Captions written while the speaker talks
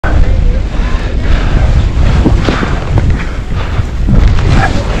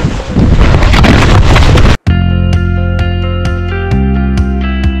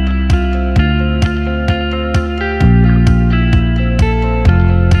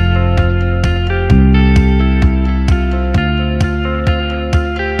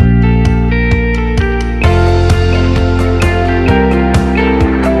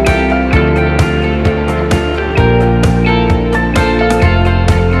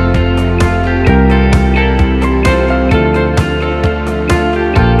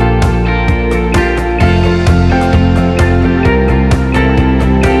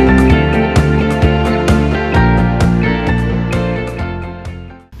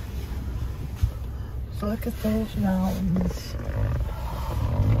Look at those mountains.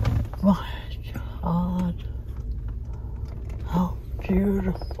 My God. How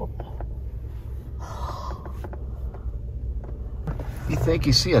beautiful. You think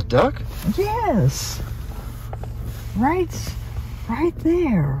you see a duck? Yes. Right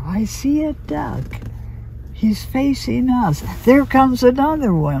there. I see a duck. He's facing us. There comes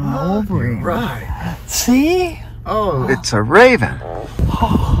another one over him. Right. See? Oh, it's a raven.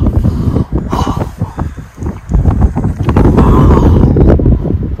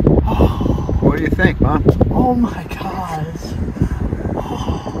 What do you think, Mom? Oh my God.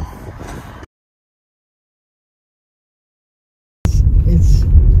 It's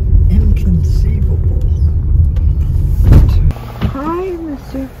inconceivable. Hi,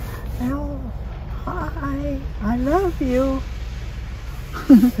 Mr. L. Hi. I love you.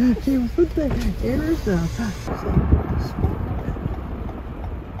 You put the ears up.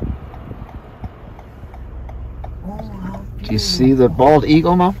 Oh, how beautiful. Do you see the bald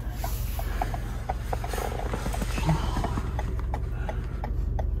eagle, Mom?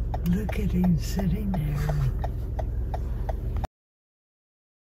 Look at him sitting there.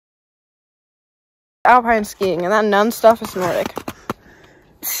 Alpine skiing, and that nun stuff is Nordic.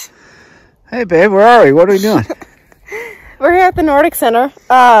 Hey, babe, where are we? What are we doing? We're here at the Nordic Center.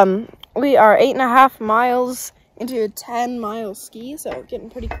 We are 8.5 miles into a 10-mile ski, so getting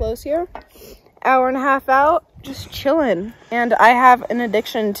pretty close here. Hour and a half out, just chilling. And I have an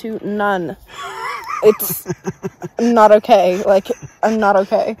addiction to none. It's not okay. Like, I'm not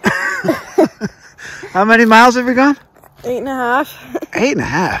okay. How many miles have we gone? 8.5.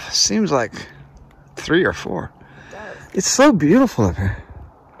 8.5. Seems like 3 or 4. It's so beautiful up here.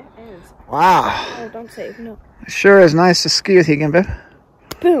 It is. Wow. Oh, don't save. No. It sure is nice to ski with you again, babe.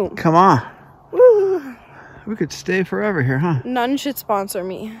 Boom. Come on. Woo. We could stay forever here, huh? None should sponsor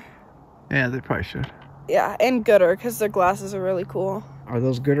me. Yeah, they probably should. Yeah, and Gooder, because their glasses are really cool. Are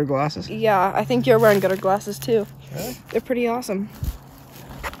those Gooder glasses? Yeah, I think you're wearing Gooder glasses too. Really? They're pretty awesome.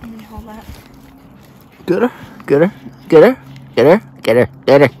 Let me hold that. Gooder, Gooder, Gooder, Gooder, Gooder,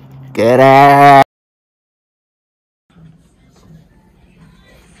 Gooder, Gooder.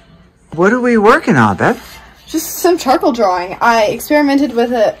 What are we working on, Beth? Just some charcoal drawing. I experimented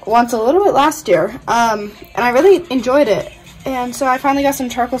with it once a little bit last year, and I really enjoyed it. And so I finally got some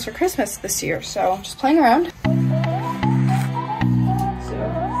charcoals for Christmas this year, so just playing around.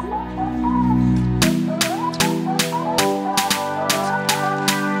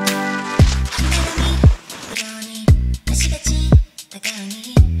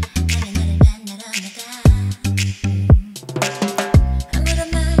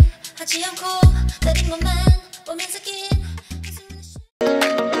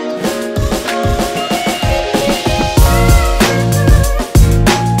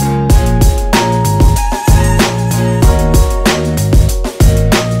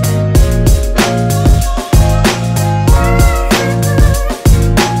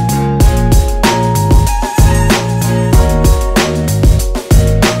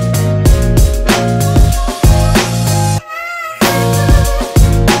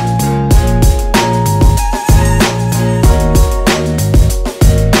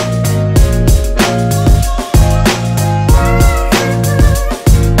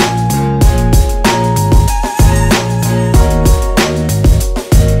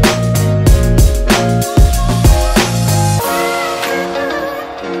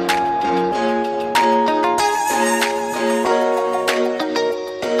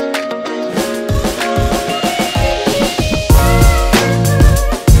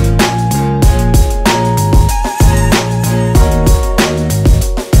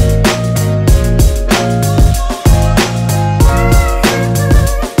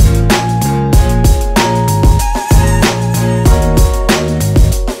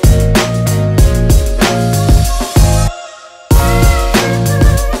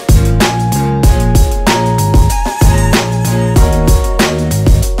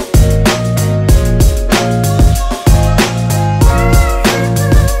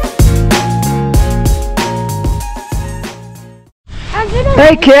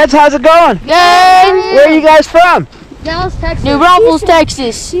 Hey kids, how's it going? Good. Where are you guys from? Dallas, Texas. New Braunfels,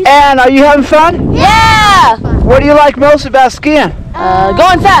 Texas. And are you having fun? Yeah. What do you like most about skiing?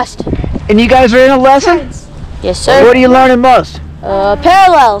 Going fast. And you guys are in a lesson? Yes, sir. What are you learning most?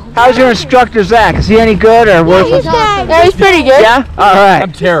 Parallel. How's your instructor, Zach? Is he any good or worthless? Yeah, he's pretty good. Yeah? All right.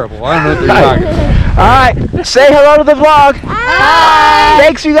 I'm terrible. I don't know what they're talking about. All right. Say hello to the vlog. Hi.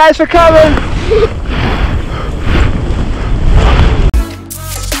 Thanks you guys for coming.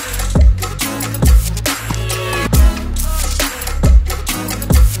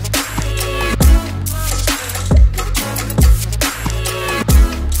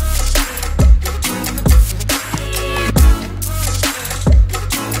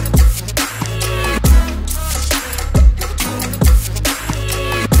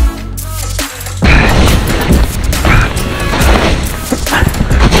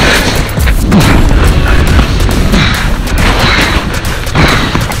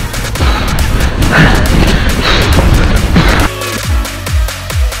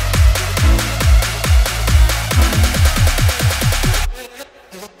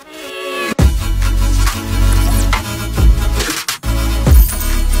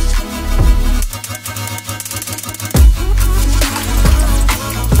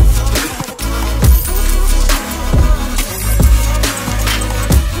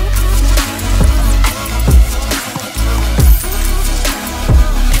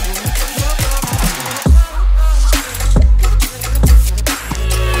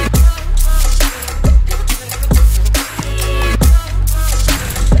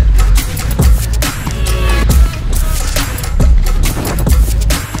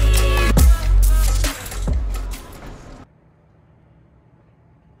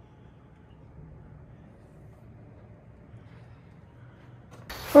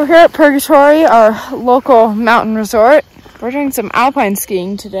 We're here at Purgatory, our local mountain resort. We're doing some alpine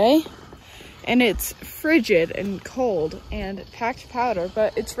skiing today, and it's frigid and cold and packed powder,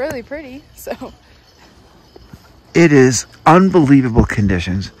 but it's really pretty, so. It is unbelievable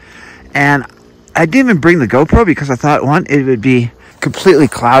conditions, and I didn't even bring the GoPro because I thought, one, it would be completely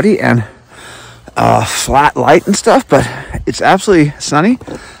cloudy and flat light and stuff, but it's absolutely sunny.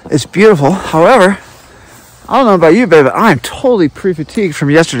 It's beautiful. However, I don't know about you, babe, but I'm totally pre-fatigued from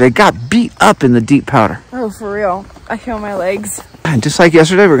yesterday. Got beat up in the deep powder. Oh, for real. I feel my legs. And just like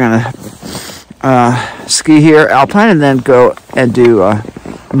yesterday, we're gonna ski here, alpine, and then go and do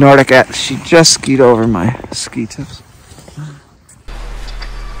Nordic. She just skied over my ski tips.